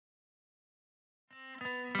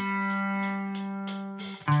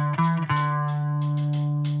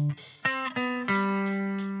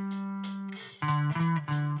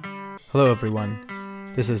Hello everyone,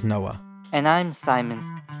 this is Noah, And I'm Simon.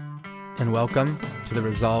 and welcome to the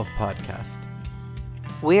Resolve Podcast.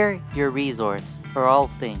 We're your resource for all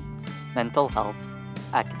things mental health,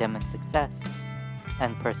 academic success,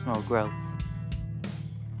 and personal growth.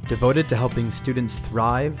 Devoted to helping students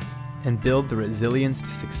thrive and build the resilience to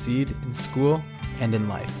succeed in school and in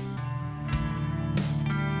life.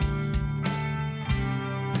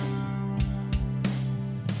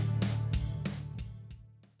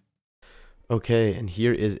 Okay, and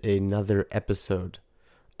here is another episode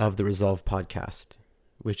of the Resolve Podcast,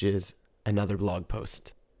 which is another blog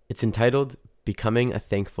post. It's entitled, Becoming a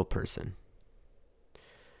Thankful Person.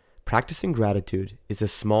 Practicing gratitude is a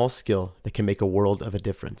small skill that can make a world of a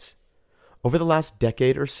difference. Over the last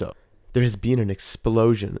decade or so, there has been an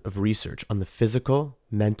explosion of research on the physical,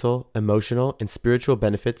 mental, emotional, and spiritual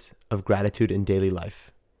benefits of gratitude in daily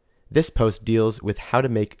life. This post deals with how to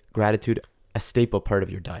make gratitude a staple part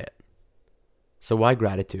of your diet. So why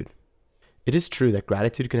gratitude? It is true that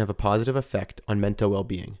gratitude can have a positive effect on mental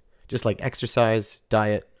well-being, just like exercise,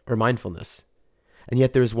 diet, or mindfulness. And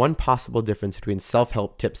yet there is one possible difference between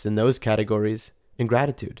self-help tips in those categories and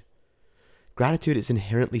gratitude. Gratitude is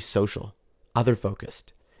inherently social,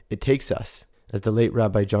 other-focused. It takes us, as the late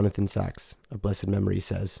Rabbi Jonathan Sacks of blessed memory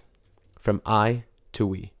says, from I to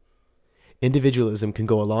we. Individualism can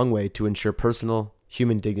go a long way to ensure personal,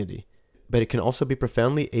 human dignity, but it can also be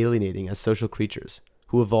profoundly alienating as social creatures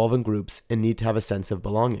who evolve in groups and need to have a sense of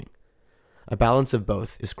belonging. A balance of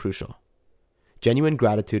both is crucial. Genuine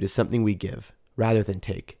gratitude is something we give rather than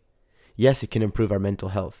take. Yes, it can improve our mental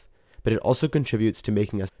health, but it also contributes to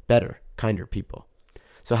making us better, kinder people.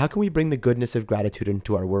 So how can we bring the goodness of gratitude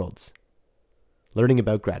into our worlds? Learning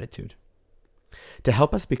about gratitude. To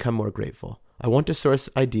help us become more grateful, I want to source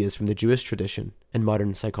ideas from the Jewish tradition and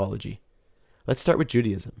modern psychology. Let's start with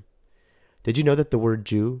Judaism. Did you know that the word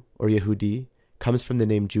Jew, or Yehudi, comes from the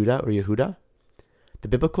name Judah or Yehuda? The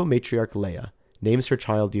biblical matriarch Leah names her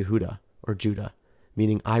child Yehuda, or Judah,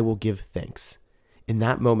 meaning I will give thanks. In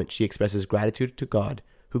that moment, she expresses gratitude to God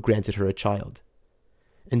who granted her a child.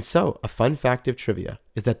 And so, a fun fact of trivia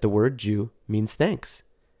is that the word Jew means thanks.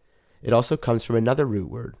 It also comes from another root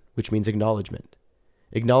word, which means acknowledgement.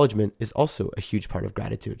 Acknowledgement is also a huge part of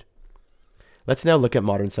gratitude. Let's now look at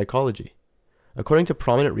modern psychology. According to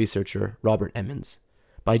prominent researcher Robert Emmons,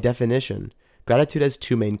 by definition, gratitude has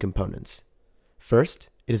two main components. First,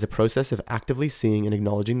 it is a process of actively seeing and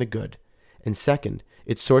acknowledging the good, and second,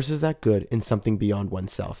 it sources that good in something beyond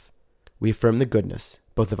oneself. We affirm the goodness,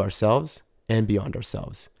 both of ourselves and beyond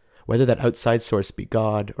ourselves, whether that outside source be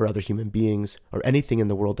God or other human beings or anything in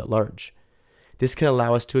the world at large. This can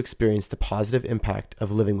allow us to experience the positive impact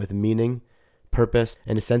of living with meaning, purpose,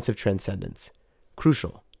 and a sense of transcendence,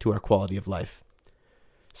 crucial to our quality of life.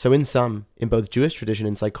 So in sum, in both Jewish tradition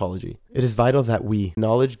and psychology, it is vital that we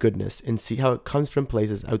acknowledge goodness and see how it comes from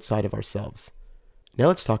places outside of ourselves. Now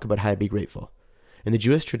let's talk about how to be grateful. In the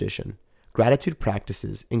Jewish tradition, gratitude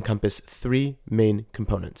practices encompass three main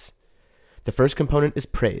components. The first component is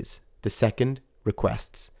praise, the second,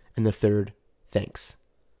 requests, and the third, thanks.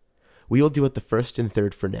 We will deal with the first and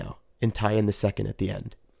third for now, and tie in the second at the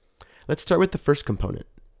end. Let's start with the first component.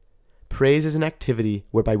 Praise is an activity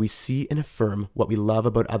whereby we see and affirm what we love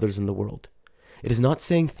about others in the world. It is not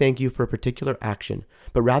saying thank you for a particular action,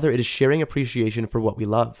 but rather it is sharing appreciation for what we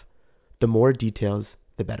love. The more details,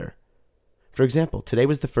 the better. For example, today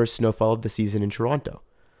was the first snowfall of the season in Toronto.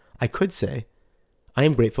 I could say, I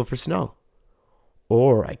am grateful for snow.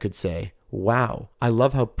 Or I could say, wow, I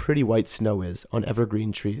love how pretty white snow is on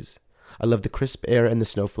evergreen trees. I love the crisp air and the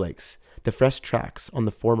snowflakes, the fresh tracks on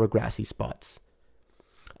the former grassy spots.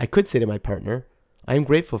 I could say to my partner, I am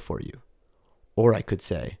grateful for you. Or I could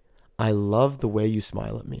say, I love the way you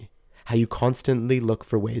smile at me, how you constantly look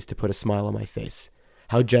for ways to put a smile on my face,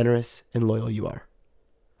 how generous and loyal you are.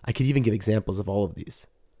 I could even give examples of all of these.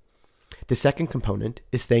 The second component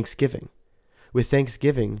is thanksgiving. With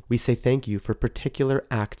thanksgiving, we say thank you for particular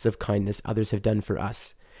acts of kindness others have done for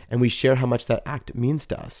us, and we share how much that act means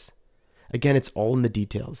to us. Again, it's all in the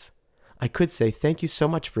details. I could say thank you so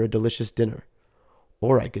much for a delicious dinner.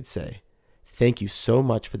 Or I could say, thank you so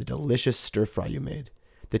much for the delicious stir fry you made.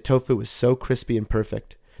 The tofu was so crispy and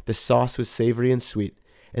perfect. The sauce was savory and sweet.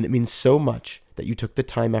 And it means so much that you took the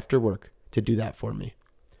time after work to do that for me.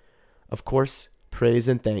 Of course, praise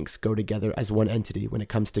and thanks go together as one entity when it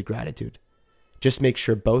comes to gratitude. Just make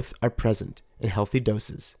sure both are present in healthy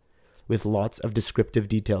doses, with lots of descriptive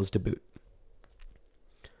details to boot.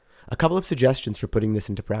 A couple of suggestions for putting this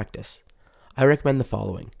into practice. I recommend the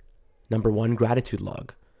following. Number 1, gratitude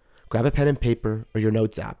log. Grab a pen and paper or your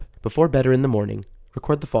notes app. Before bed or in the morning,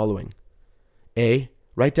 record the following. A.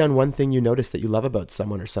 Write down one thing you notice that you love about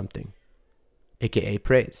someone or something, aka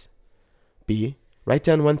praise. B. Write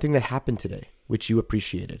down one thing that happened today, which you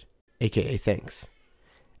appreciated, aka thanks.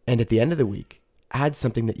 And at the end of the week, add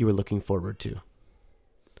something that you were looking forward to.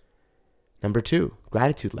 Number 2,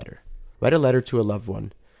 gratitude letter. Write a letter to a loved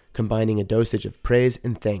one, combining a dosage of praise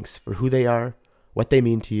and thanks for who they are, what they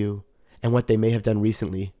mean to you, and what they may have done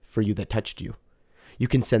recently for you that touched you. You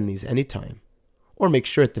can send these anytime, or make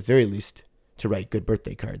sure at the very least to write good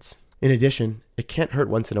birthday cards. In addition, it can't hurt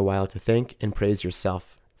once in a while to thank and praise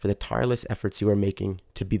yourself for the tireless efforts you are making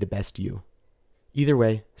to be the best you. Either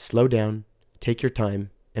way, slow down, take your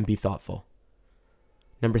time, and be thoughtful.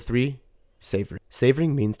 Number 3, savoring.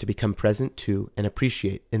 Savoring means to become present to and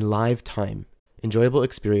appreciate in live time enjoyable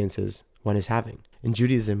experiences one is having. In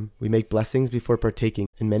Judaism, we make blessings before partaking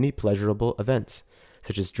in many pleasurable events,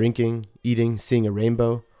 such as drinking, eating, seeing a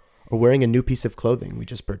rainbow, or wearing a new piece of clothing we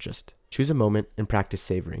just purchased. Choose a moment and practice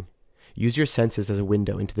savoring. Use your senses as a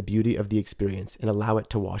window into the beauty of the experience and allow it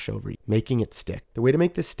to wash over you, making it stick. The way to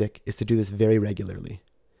make this stick is to do this very regularly.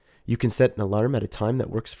 You can set an alarm at a time that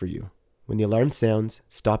works for you. When the alarm sounds,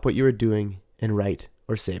 stop what you are doing and write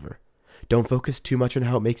or savor. Don't focus too much on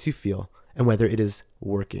how it makes you feel and whether it is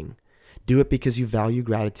working. Do it because you value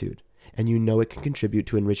gratitude and you know it can contribute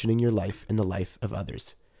to enriching your life and the life of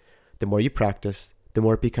others. The more you practice, the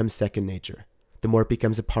more it becomes second nature. The more it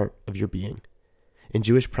becomes a part of your being. In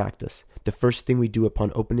Jewish practice, the first thing we do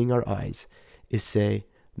upon opening our eyes is say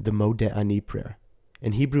the Modeh Ani prayer.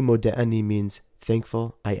 In Hebrew, Modeh Ani means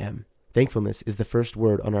thankful I am. Thankfulness is the first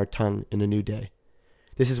word on our tongue in a new day.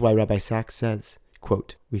 This is why Rabbi Sacks says,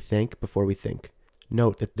 quote, we thank before we think.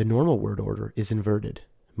 Note that the normal word order is inverted.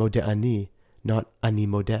 Modeh Ani, not Ani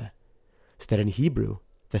Modeh. So that in Hebrew,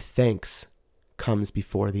 the thanks comes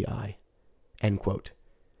before the I. End quote.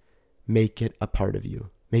 Make it a part of you.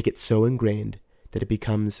 Make it so ingrained that it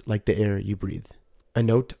becomes like the air you breathe. A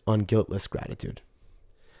note on guiltless gratitude.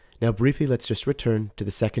 Now briefly, let's just return to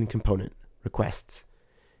the second component, requests.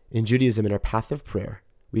 In Judaism, in our path of prayer,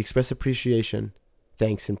 we express appreciation,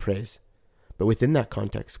 thanks, and praise. But within that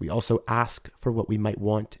context, we also ask for what we might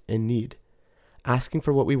want and need. Asking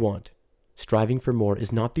for what we want, striving for more,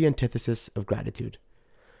 is not the antithesis of gratitude.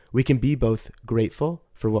 We can be both grateful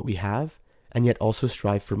for what we have and yet also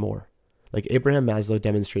strive for more. Like Abraham Maslow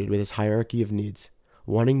demonstrated with his hierarchy of needs,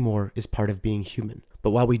 wanting more is part of being human.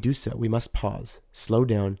 But while we do so, we must pause, slow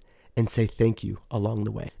down, and say thank you along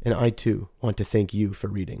the way. And I too want to thank you for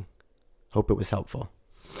reading. Hope it was helpful.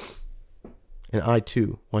 And I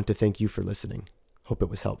too want to thank you for listening. Hope it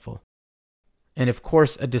was helpful. And of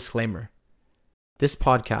course, a disclaimer. This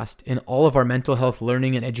podcast and all of our mental health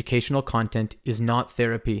learning and educational content is not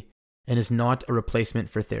therapy and is not a replacement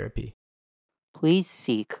for therapy. Please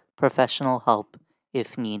seek professional help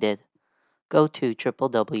if needed. Go to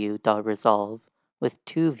www.resolve.ca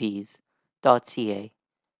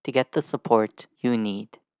to get the support you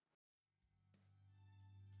need.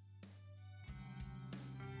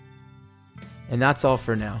 And that's all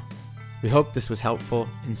for now. We hope this was helpful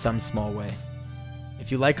in some small way.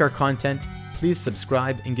 If you like our content, please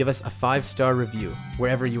subscribe and give us a 5-star review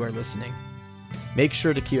wherever you are listening. Make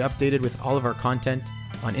sure to keep updated with all of our content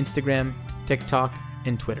on Instagram, TikTok,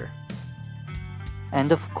 and Twitter.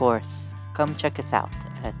 And of course, come check us out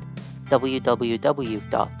at www.resolve,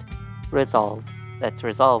 that's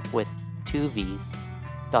resolve with 2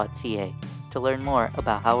 V's.ca to learn more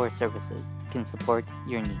about how our services can support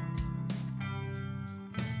your needs.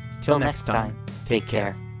 Till next time, take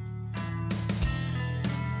care.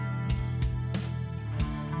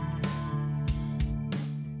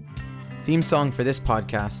 Theme song for this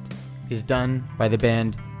podcast is done by the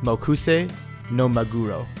band Mokuse no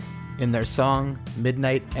Maguro in their song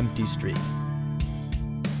Midnight Empty Street.